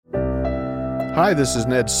Hi, this is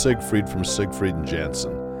Ned Siegfried from Siegfried and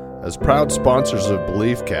Jensen. As proud sponsors of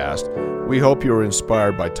BeliefCast, we hope you are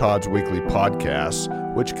inspired by Todd's weekly podcasts,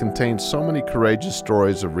 which contain so many courageous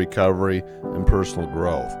stories of recovery and personal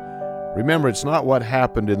growth. Remember, it's not what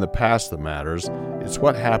happened in the past that matters, it's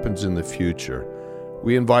what happens in the future.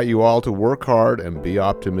 We invite you all to work hard and be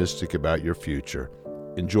optimistic about your future.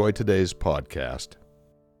 Enjoy today's podcast.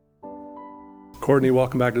 Courtney,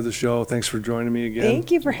 welcome back to the show. Thanks for joining me again. Thank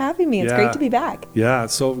you for having me. It's great to be back. Yeah,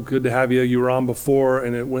 it's so good to have you. You were on before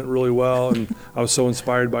and it went really well, and I was so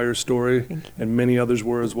inspired by your story, and many others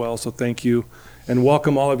were as well, so thank you. And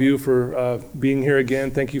welcome all of you for being here again.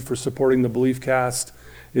 Thank you for supporting the BeliefCast.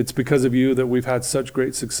 It's because of you that we've had such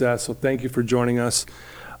great success, so thank you for joining us.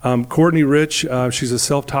 Courtney Rich, she's a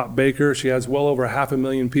self-taught baker. She has well over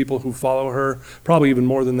 500,000 people who follow her, probably even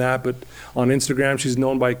more than that, but on Instagram she's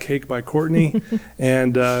known by Cake by Courtney,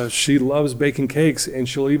 and she loves baking cakes, and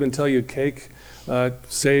she'll even tell you cake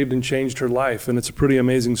saved and changed her life, and it's a pretty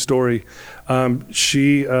amazing story.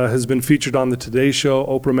 She has been featured on the Today Show,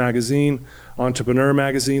 Oprah Magazine, Entrepreneur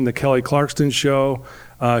Magazine, The Kelly Clarkson Show.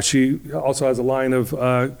 She also has a line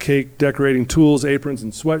of cake decorating tools, aprons,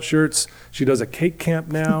 and sweatshirts. She does a cake camp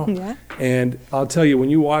now. Yeah. And I'll tell you, when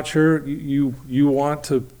you watch her, you want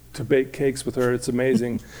to bake cakes with her. It's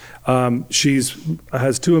amazing.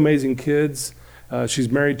 Has two amazing kids. She's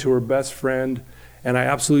married to her best friend. And I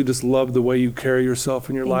absolutely just love the way you carry yourself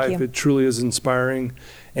in your life. It truly is inspiring.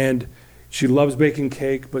 And she loves baking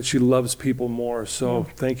cake, but she loves people more. So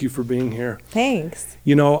thank you for being here. Thanks.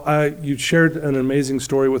 You know, you shared an amazing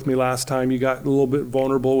story with me last time. You got a little bit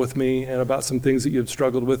vulnerable with me and about some things that you had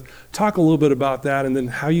struggled with. Talk a little bit about that and then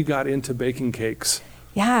how you got into baking cakes.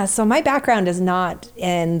 Yeah, so my background is not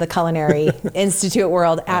in the culinary institute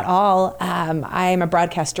world at all. I'm a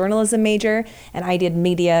broadcast journalism major, and I did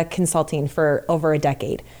media consulting for over a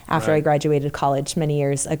decade after I graduated college many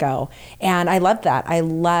years ago. And I loved that. I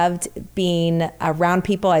loved being around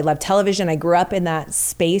people. I loved television. I grew up in that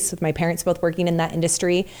space with my parents both working in that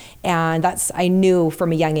industry. And I knew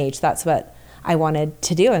from a young age that's what I wanted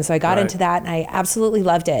to do. And so I got into that, and I absolutely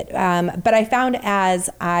loved it. But I found as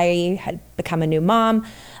I had become a new mom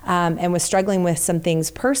and was struggling with some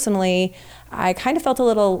things personally, I kind of felt a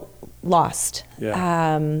little lost.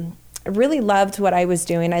 Yeah. I really loved what I was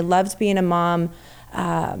doing. I loved being a mom.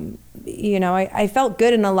 I felt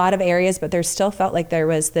good in a lot of areas, but there still felt like there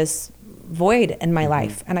was this void in my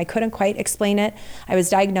life, and I couldn't quite explain it. I was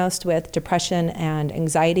diagnosed with depression and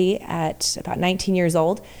anxiety at about 19 years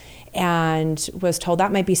old, and was told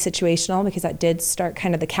that might be situational, because that did start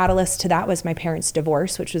kind of the catalyst to that was my parents'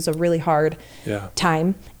 divorce, which was a really hard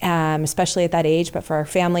time, especially at that age, but for our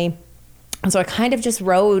family. And so I kind of just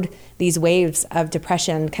rode these waves of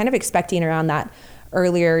depression, kind of expecting around that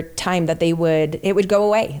earlier time that it would go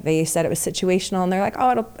away. They said it was situational, and they're like,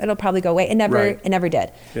 oh, it'll probably go away. It never did.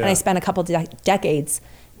 Yeah. And I spent a couple decades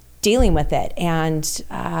dealing with it, and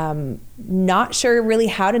not sure really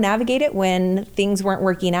how to navigate it when things weren't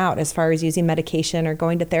working out as far as using medication or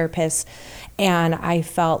going to therapists. And I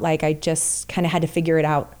felt like I just kind of had to figure it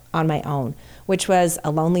out on my own, which was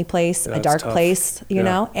a lonely place, a dark place, you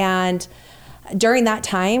know. And during that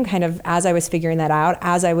time, kind of as I was figuring that out,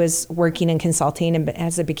 as I was working in consulting and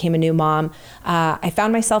as I became a new mom, I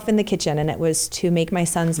found myself in the kitchen, and it was to make my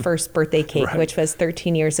son's first birthday cake, which was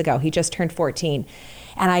 13 years ago. He just turned 14.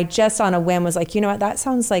 And I just on a whim was like, you know what, that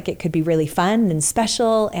sounds like it could be really fun and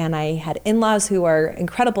special. And I had in-laws who are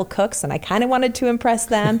incredible cooks, and I kind of wanted to impress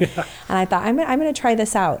them. And I thought, I'm going to try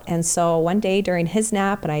this out. And so one day during his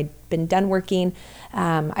nap, and I'd been done working,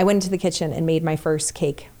 I went into the kitchen and made my first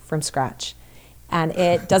cake from scratch. And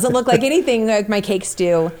it doesn't look like anything like my cakes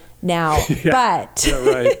do now, but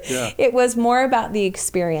it was more about the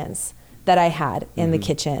experience that I had in the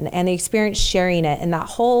kitchen, and the experience sharing it, and that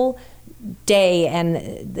whole day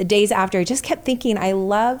and the days after, I just kept thinking I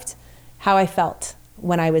loved how I felt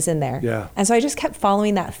when I was in there. Yeah. And so I just kept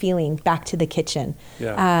following that feeling back to the kitchen.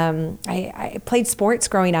 Yeah. I played sports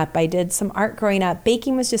growing up. I did some art growing up.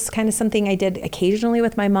 Baking was just kind of something I did occasionally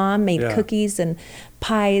with my mom, made cookies and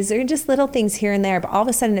pies, or just little things here and there. But all of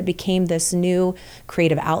a sudden it became this new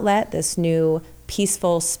creative outlet, this new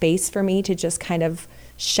peaceful space for me to just kind of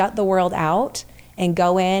shut the world out and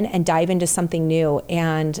go in and dive into something new.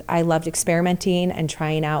 And I loved experimenting and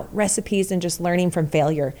trying out recipes and just learning from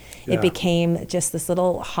failure. Yeah. It became just this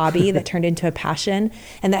little hobby that turned into a passion,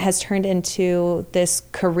 and that has turned into this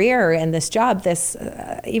career and this job, this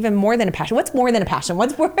even more than a passion. What's more than a passion?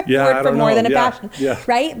 What's word for more than a passion? Yeah.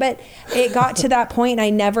 Right? But it got to that point, and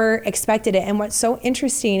I never expected it. And what's so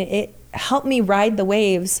interesting, it helped me ride the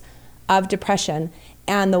waves of depression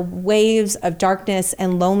and the waves of darkness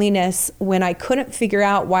and loneliness when I couldn't figure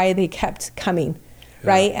out why they kept coming,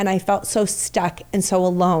 right? And I felt so stuck and so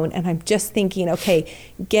alone. And I'm just thinking, okay,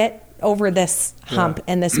 get over this hump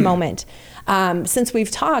and this moment. Since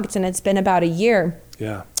we've talked, and it's been about a year,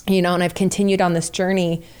 you know, and I've continued on this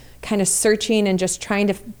journey, kind of searching and just trying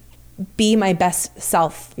to be my best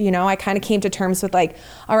self. You know, I kind of came to terms with like,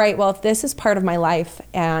 all right, well, if this is part of my life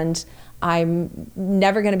and I'm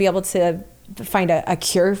never going to be able to find a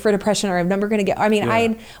cure for depression, or I'm never going to get, I mean,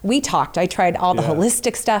 I tried all the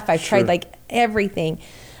holistic stuff. I've tried like everything.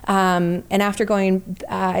 And after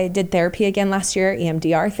I did therapy again last year,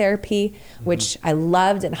 EMDR therapy, which I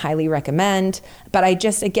loved and highly recommend. But I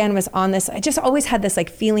just, again, was on this, I just always had this like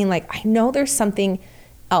feeling like, I know there's something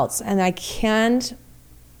else and I can't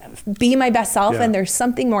be my best self and there's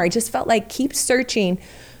something more. I just felt like keep searching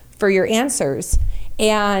for your answers.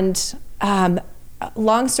 And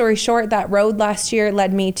long story short, that road last year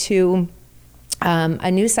led me to a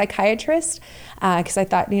new psychiatrist, because I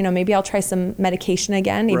thought, you know, maybe I'll try some medication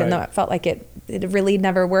again, even though it felt like it really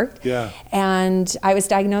never worked. And I was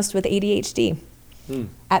diagnosed with ADHD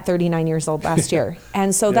at 39 years old last year.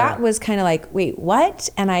 And so that was kind of like, wait, what?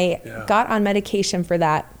 And I got on medication for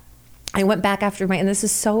that. I went back after and this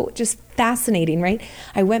is so just fascinating, right?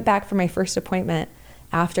 I went back for my first appointment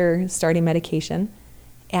after starting medication.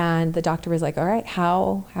 And the doctor was like, all right,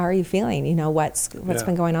 how are you feeling? You know, what's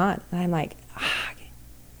been going on? And I'm like,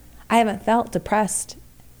 I haven't felt depressed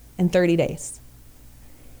in 30 days.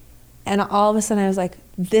 And all of a sudden I was like,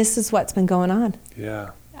 this is what's been going on.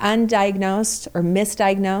 Undiagnosed or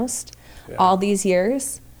misdiagnosed all these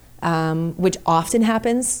years, which often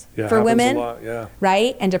happens for women,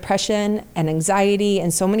 right? And depression and anxiety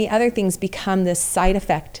and so many other things become this side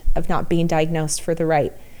effect of not being diagnosed for the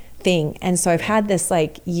right thing. And so I've had this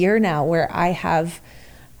like year now where I have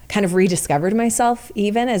kind of rediscovered myself,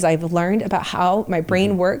 even as I've learned about how my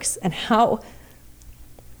brain works and how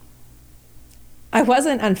I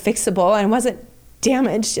wasn't unfixable, I wasn't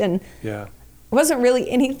damaged, and wasn't really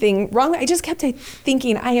anything wrong. I just kept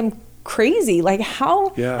thinking I am crazy. Like,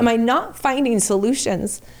 how am I not finding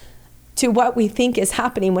solutions to what we think is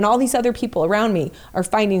happening when all these other people around me are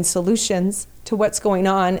finding solutions to what's going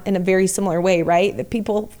on in a very similar way, right? That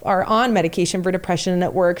people are on medication for depression and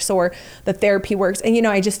it works, or the therapy works. And, you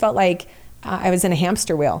know, I just felt like I was in a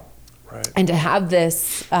hamster wheel. And to have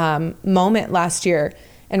this moment last year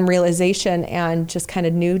and realization and just kind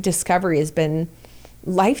of new discovery has been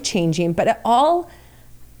life-changing. But it all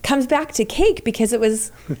comes back to cake, because it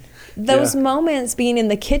was those moments being in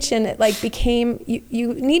the kitchen, it like became,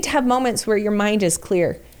 you need to have moments where your mind is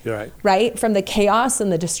clear, right? From the chaos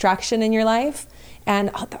and the distraction in your life. And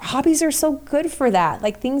hobbies are so good for that.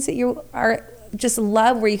 Like things that you are just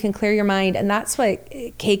love, where you can clear your mind. And that's what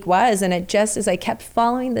cake was. And it just, as I kept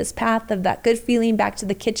following this path of that good feeling back to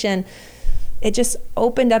the kitchen, it just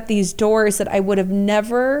opened up these doors that I would have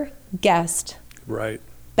never guessed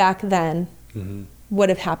back then would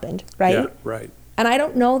have happened, right? And I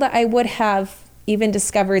don't know that I would have even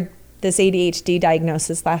discovered this ADHD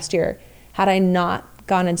diagnosis last year had I not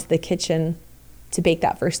gone into the kitchen to bake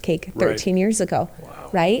that first cake 13 years ago,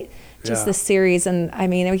 right? Just this series. And I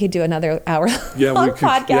mean, we could do another hour long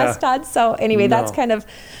podcast, Todd. So anyway, that's kind of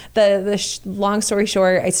the long story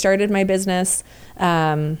short. I started my business,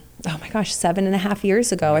 oh my gosh, 7.5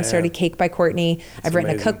 years ago. I started Cake by Courtney. I've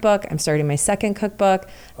written a cookbook. I'm starting my second cookbook.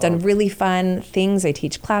 Done really fun things. I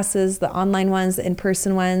teach classes, the online ones, the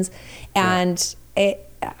in-person ones. And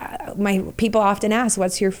my people often ask,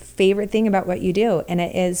 what's your favorite thing about what you do? And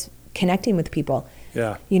it is connecting with people.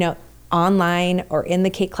 You know, online or in the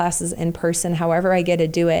cake classes, in person, however I get to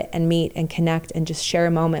do it and meet and connect and just share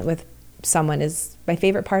a moment with someone is my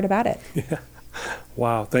favorite part about it.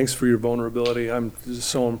 Wow. Thanks for your vulnerability. I'm just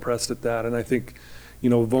so impressed at that. And I think, you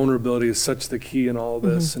know, vulnerability is such the key in all of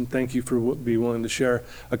this. And thank you for being willing to share.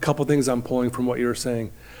 A couple things I'm pulling from what you were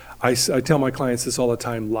saying. I tell my clients this all the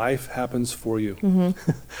time: life happens for you,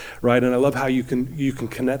 right? And I love how you can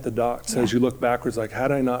connect the dots as you look backwards. Like,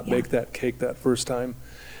 had I not baked that cake that first time?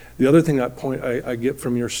 The other thing I get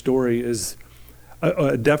from your story is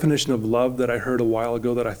a definition of love that I heard a while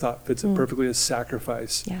ago that I thought fits it perfectly is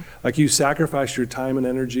sacrifice. Like, you sacrificed your time and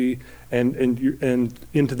energy and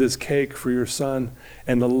into this cake for your son,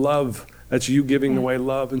 and the love that's you giving away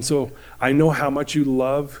love. And so I know how much you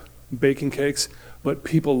love baking cakes, but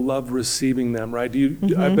people love receiving them, right?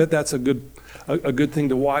 I bet that's a good thing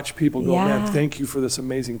to watch people go, man, thank you for this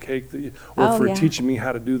amazing cake for teaching me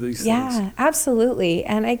how to do these things. Yeah, absolutely.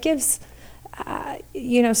 And it gives,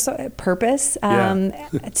 so purpose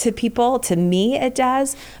to people. To me, it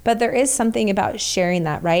does. But there is something about sharing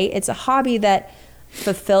that, right? It's a hobby that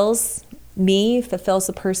fulfills me, fulfills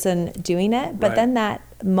the person doing it. But then that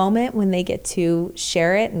moment when they get to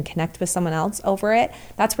share it and connect with someone else over it,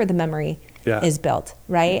 that's where the memory is built,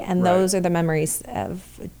 right? And those are the memories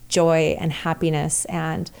of joy and happiness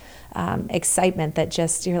and excitement that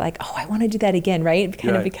just, you're like, oh, I want to do that again, right? It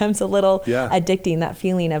kind of becomes a little addicting, that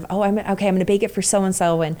feeling of, oh, I'm going to bake it for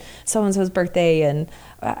so-and-so and so-and-so's birthday. And,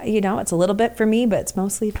 it's a little bit for me, but it's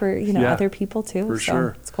mostly for, other people too. For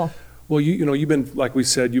sure. It's cool. Well, you've been, like we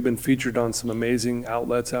said, you've been featured on some amazing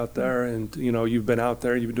outlets out there, and, you've been out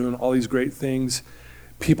there, you've been doing all these great things.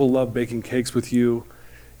 People love baking cakes with you,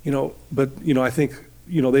 but, I think,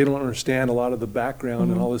 they don't understand a lot of the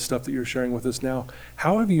background and all this stuff that you're sharing with us now.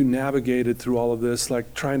 How have you navigated through all of this,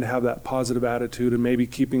 like trying to have that positive attitude and maybe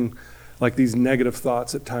keeping like these negative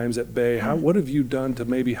thoughts at times at bay? What have you done to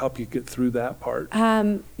maybe help you get through that part?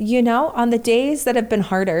 On the days that have been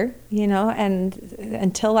harder, and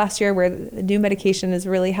until last year where the new medication has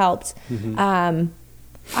really helped,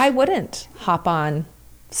 I wouldn't hop on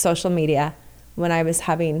social media when I was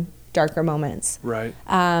having darker moments. Right.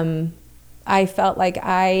 I felt like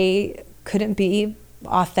I couldn't be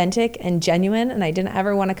authentic and genuine, and I didn't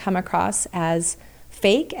ever want to come across as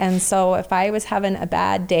fake. And so if I was having a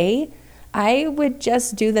bad day, I would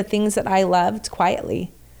just do the things that I loved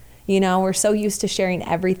quietly. We're so used to sharing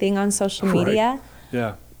everything on social media.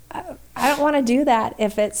 Yeah. I don't want to do that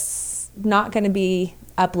if it's not going to be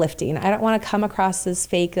uplifting. I don't want to come across as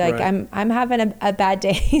fake. Like I'm having a bad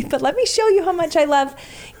day, but let me show you how much I love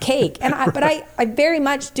cake. And I very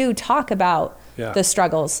much do talk about the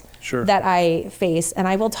struggles that I face, and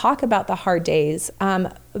I will talk about the hard days.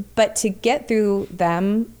 But to get through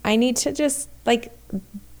them, I need to just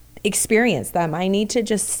experience them. I need to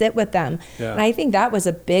just sit with them. Yeah. And I think that was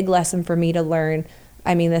a big lesson for me to learn.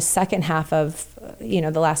 I mean, the second half of,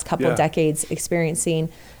 the last couple of decades experiencing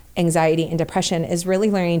anxiety and depression is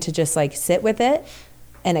really learning to just sit with it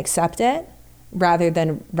and accept it rather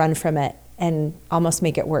than run from it and almost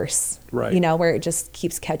make it worse, right? Where it just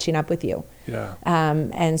keeps catching up with you. Yeah.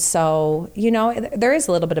 And so, there is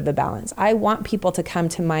a little bit of a balance. I want people to come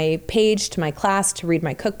to my page, to my class, to read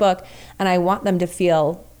my cookbook, and I want them to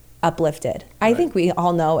feel uplifted. I think we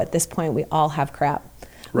all know at this point, we all have crap.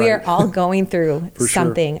 Right. We are all going through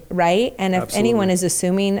something, right? And if anyone is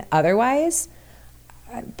assuming otherwise,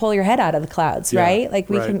 pull your head out of the clouds, right?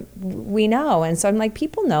 We know. And so I'm like,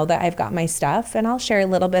 people know that I've got my stuff, and I'll share a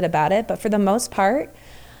little bit about it. But for the most part,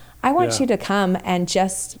 I want you to come and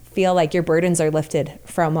just feel like your burdens are lifted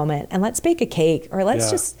for a moment, and let's bake a cake, or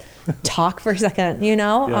let's just talk for a second,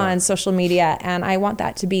 on social media. And I want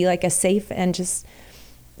that to be like a safe and just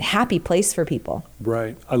happy place for people.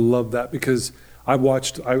 Right. I love that, because I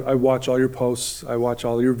watch all your posts. I watch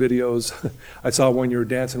all your videos. I saw when you were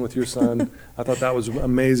dancing with your son. I thought that was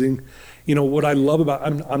amazing. What I love about,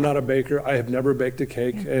 I'm not a baker. I have never baked a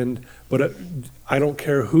cake, but I don't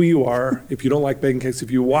care who you are. If you don't like baking cakes, if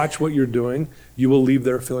you watch what you're doing, you will leave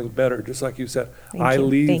there feeling better. Just like you said,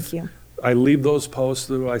 Thank you. I leave those posts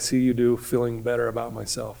that I see you do feeling better about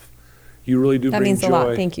myself. You really do bring joy. That means a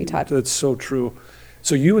lot. Thank you, Todd. That's so true.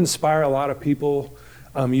 So you inspire a lot of people.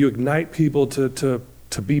 You ignite people to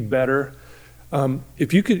be better.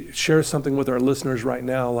 If you could share something with our listeners right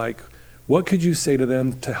now, what could you say to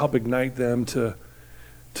them to help ignite them to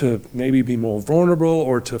maybe be more vulnerable,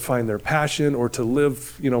 or to find their passion, or to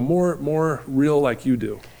live, more real like you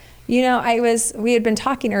do? We had been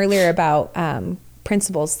talking earlier about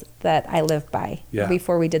principles that I live by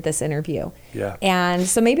before we did this interview. Yeah. And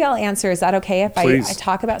so maybe I'll answer. Is that okay if I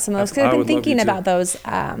talk about some of those? Because I've been thinking about those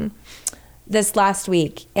this last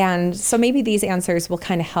week. And so maybe these answers will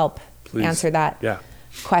kind of help answer that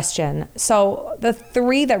question. So the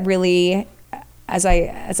three that really, as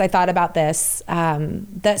I thought about this,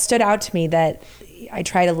 that stood out to me that I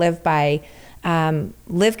try to live by,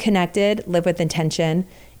 live connected, live with intention,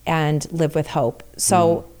 and live with hope.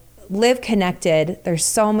 So live connected. There's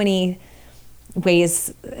so many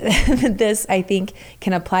ways this, I think,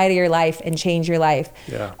 can apply to your life and change your life.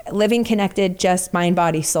 Yeah. Living connected, just mind,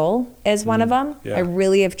 body, soul is one of them. Yeah. I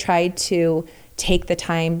really have tried to take the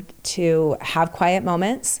time to have quiet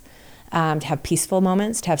moments, to have peaceful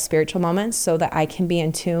moments, to have spiritual moments, so that I can be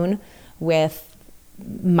in tune with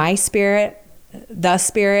my spirit, the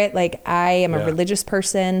spirit. I am a religious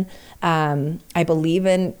person. I believe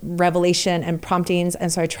in revelation and promptings. And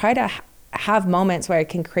so I try to have moments where I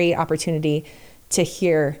can create opportunity to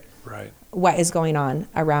hear what is going on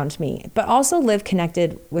around me, but also live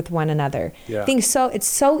connected with one another. Yeah. It's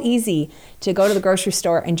so easy to go to the grocery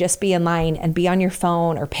store and just be in line and be on your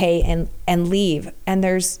phone or pay and leave. And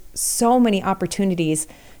there's so many opportunities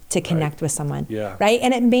to connect with someone, Yeah. right?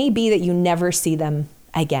 And it may be that you never see them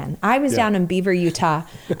again. I was down in Beaver, Utah,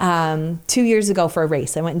 2 years ago for a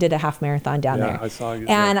race. I went and did a half marathon down there. I saw you.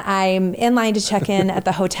 And I'm in line to check in at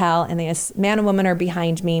the hotel, and this man and woman are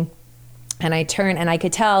behind me. And I turn, and I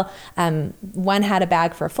could tell one had a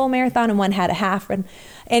bag for a full marathon and one had a half. And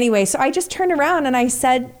anyway, so I just turned around and I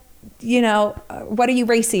said, what are you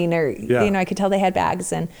racing? Or, I could tell they had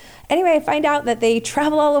bags. And anyway, I find out that they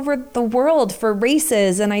travel all over the world for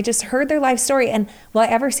races. And I just heard their life story. And will I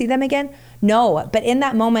ever see them again? No. But in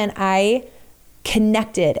that moment, I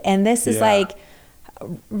connected. And this is like,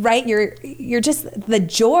 right, you're just, the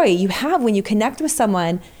joy you have when you connect with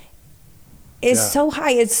someone is so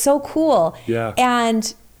high. It's so cool. Yeah.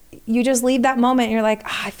 And you just leave that moment and you're like,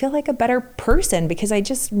 I feel like a better person because I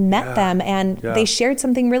just met them and they shared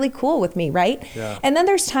something really cool with me, right? Yeah. And then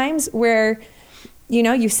there's times where,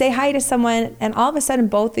 you say hi to someone and all of a sudden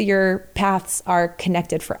both of your paths are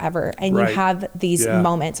connected forever and you have these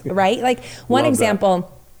moments, right? Like one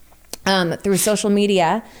example, through social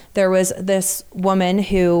media, there was this woman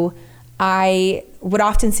who I would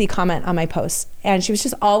often see comment on my posts, and she was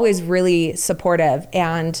just always really supportive.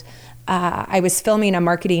 And I was filming a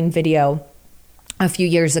marketing video a few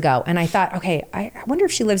years ago, and I thought, okay, I wonder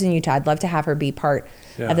if she lives in Utah. I'd love to have her be part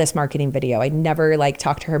of this marketing video. I'd never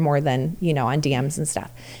talked to her more than, on DMs and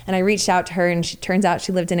stuff. And I reached out to her, and turns out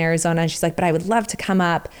she lived in Arizona, and she's like, but I would love to come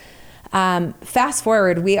up. Fast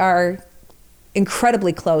forward, we are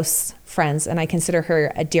incredibly close friends, and I consider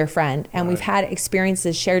her a dear friend. And we've had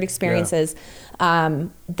shared experiences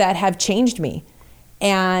that have changed me.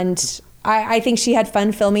 And I think she had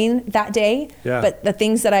fun filming that day, but the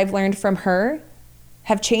things that I've learned from her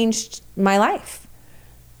have changed my life,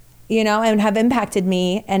 and have impacted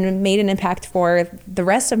me and made an impact for the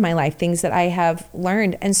rest of my life, things that I have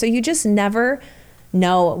learned. And so you just never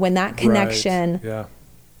know when that connection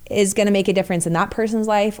is going to make a difference in that person's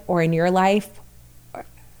life or in your life,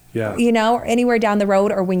 or anywhere down the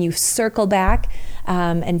road, or when you circle back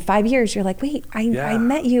in 5 years, you're like, wait, I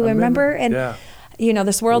met you, remember? And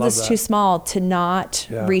this world is too small to not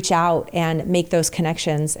reach out and make those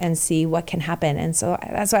connections and see what can happen. And so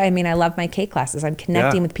that's why, I love my K classes. I'm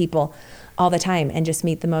connecting with people all the time and just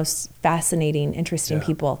meet the most fascinating, interesting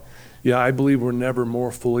people. Yeah, I believe we're never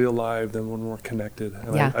more fully alive than when we're connected.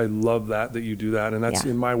 And I love that you do that. And that's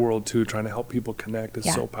in my world too, trying to help people connect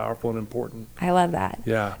is so powerful and important. I love that.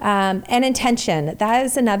 Yeah. And intention, that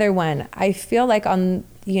is another one. I feel like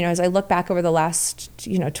as I look back over the last,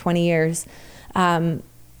 20 years,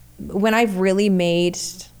 when I've really made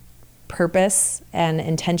purpose and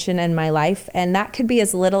intention in my life, and that could be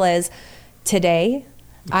as little as today,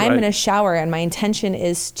 I'm in a shower and my intention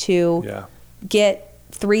is to get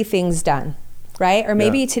 3 things done, right? Or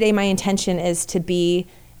maybe today my intention is to be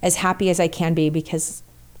as happy as I can be because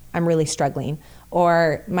I'm really struggling.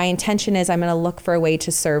 Or my intention is I'm going to look for a way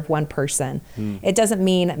to serve one person. It doesn't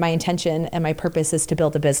mean my intention and my purpose is to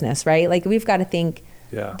build a business, right? We've got to think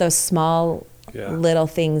those small little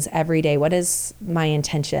things every day. What is my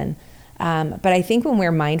intention? But I think when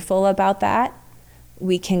we're mindful about that,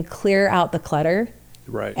 we can clear out the clutter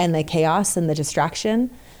and the chaos and the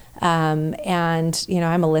distraction. And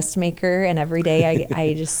I'm a list maker, and every day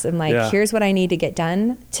I just am like, here's what I need to get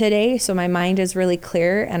done today. So my mind is really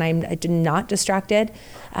clear and I'm not distracted.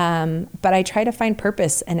 But I try to find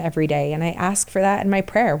purpose in every day, and I ask for that in my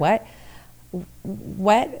prayer. What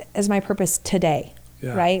is my purpose today?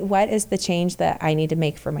 Right? What is the change that I need to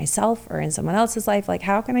make for myself or in someone else's life?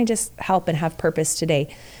 How can I just help and have purpose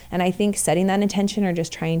today? And I think setting that intention or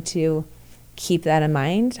just trying to keep that in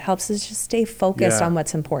mind helps us just stay focused on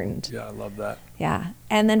what's important. Yeah, I love that. Yeah.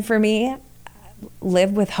 And then for me,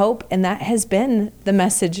 live with hope. And that has been the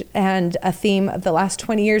message and a theme of the last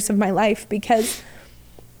 20 years of my life, because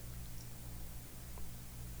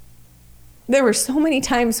there were so many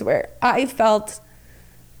times where I felt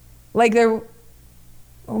like there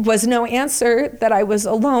was no answer, that I was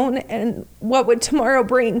alone, and what would tomorrow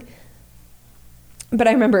bring? But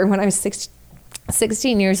I remember when I was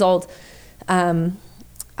 16 years old,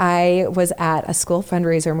 I was at a school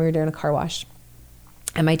fundraiser and we were doing a car wash.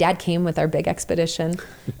 And my dad came with our big expedition.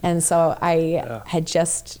 And so I had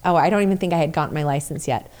I don't even think I had gotten my license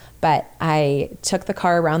yet, but I took the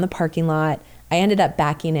car around the parking lot. I ended up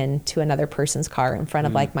backing into another person's car in front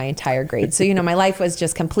of my entire grade. So, my life was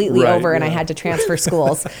just completely over and I had to transfer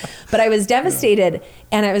schools. But I was devastated.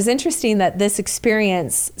 And it was interesting that this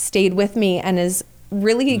experience stayed with me and has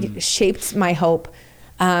really shaped my hope.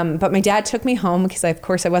 But my dad took me home because, of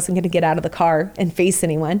course, I wasn't going to get out of the car and face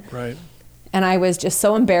anyone. Right. And I was just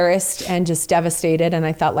so embarrassed and just devastated, and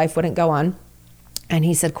I thought life wouldn't go on. And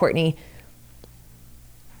he said, Courtney,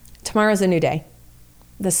 Tomorrow's a new day.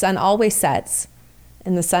 The sun always sets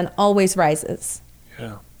and the sun always rises.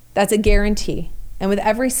 Yeah. That's a guarantee. And with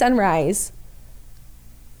every sunrise,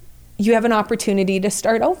 you have an opportunity to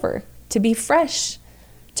start over, to be fresh,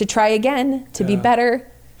 to try again, to be better.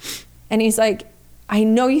 And he's like, I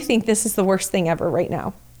know you think this is the worst thing ever right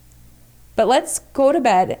now, but let's go to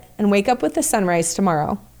bed and wake up with the sunrise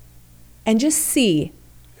tomorrow and just see,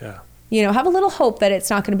 have a little hope that it's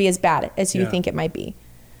not going to be as bad as you think it might be.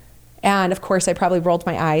 And of course, I probably rolled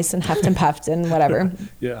my eyes and huffed and puffed and whatever.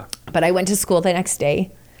 But I went to school the next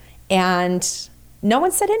day and no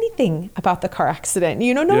one said anything about the car accident.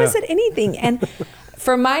 No one said anything. And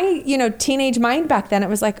for my, teenage mind back then, it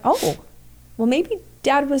was like, oh, well, maybe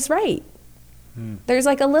Dad was right. There's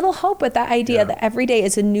like a little hope with that idea that every day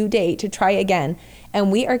is a new day to try again.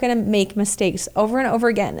 And we are going to make mistakes over and over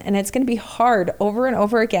again. And it's going to be hard over and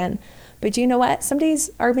over again. But you know what? Some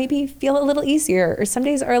days are maybe feel a little easier, or some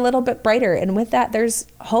days are a little bit brighter. And with that, there's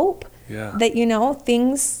hope that,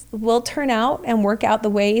 things will turn out and work out the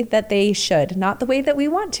way that they should. Not the way that we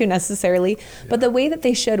want to necessarily, but the way that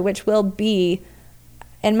they should, which will be,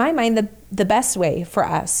 in my mind, the best way for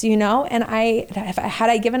us, And had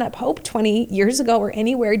I given up hope 20 years ago or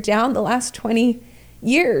anywhere down the last 20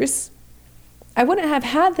 years, I wouldn't have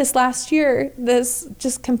had this last year, this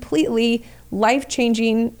just completely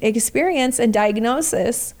life-changing experience and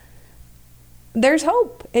diagnosis. There's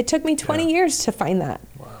hope. It took me 20 years to find that,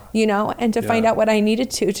 and to find out what I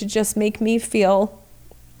needed to just make me feel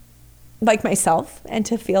like myself and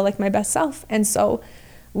to feel like my best self. And so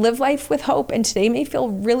live life with hope. And today may feel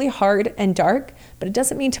really hard and dark, but it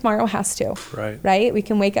doesn't mean tomorrow has to. Right? We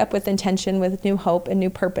can wake up with intention, with new hope and new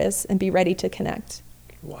purpose, and be ready to connect.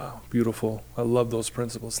 Wow, beautiful. I love those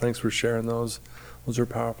principles. Thanks for sharing those. Those are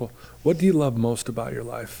powerful. What do you love most about your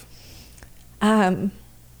life? Oh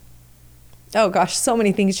gosh, so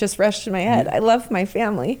many things just rushed to my head. I love my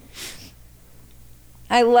family.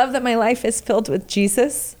 I love that my life is filled with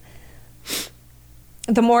Jesus.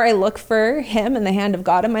 The more I look for him and the hand of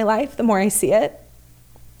God in my life, the more I see it.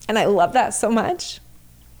 And I love that so much.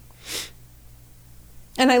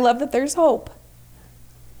 And I love that there's hope.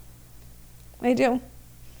 I do.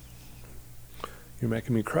 You're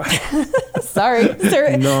making me cry. Sorry.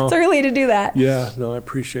 It's early to do that. Yeah, no, I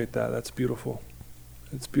appreciate that. That's beautiful.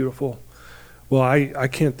 It's beautiful. Well, I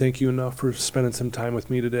can't thank you enough for spending some time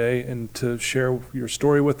with me today and to share your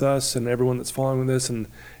story with us and everyone that's following this. And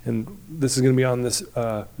this is going to be on this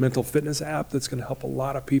mental fitness app that's going to help a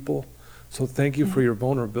lot of people. So thank you for your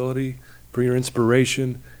vulnerability, for your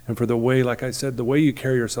inspiration, and for the way, like I said, the way you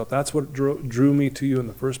carry yourself. That's what drew me to you in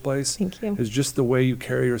the first place. Thank you. Is just the way you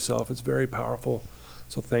carry yourself. It's very powerful.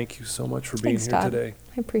 So thank you so much for being here Todd. today.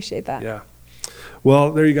 I appreciate that. Yeah.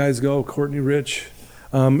 Well, there you guys go, Courtney Rich.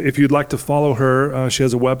 If you'd like to follow her, she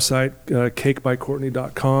has a website,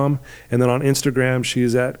 cakebycourtney.com. And then on Instagram, she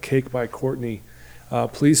is at cakebycourtney.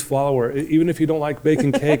 Please follow her. Even if you don't like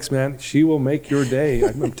baking cakes, man, she will make your day.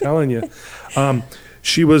 I'm telling you.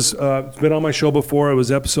 She was been on my show before. It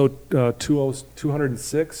was episode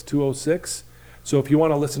 206. So if you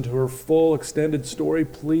want to listen to her full extended story,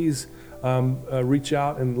 please reach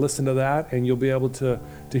out and listen to that, and you'll be able to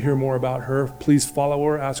hear more about her. Please follow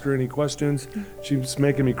her, ask her any questions. She's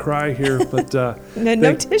making me cry here, but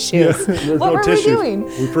no tissues. What were we doing?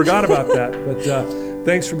 We forgot about that. But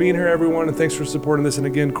thanks for being here, everyone, and thanks for supporting this. And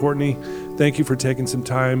again, Courtney, thank you for taking some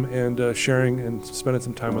time and sharing and spending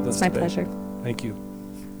some time with us today. It's my pleasure. Thank you.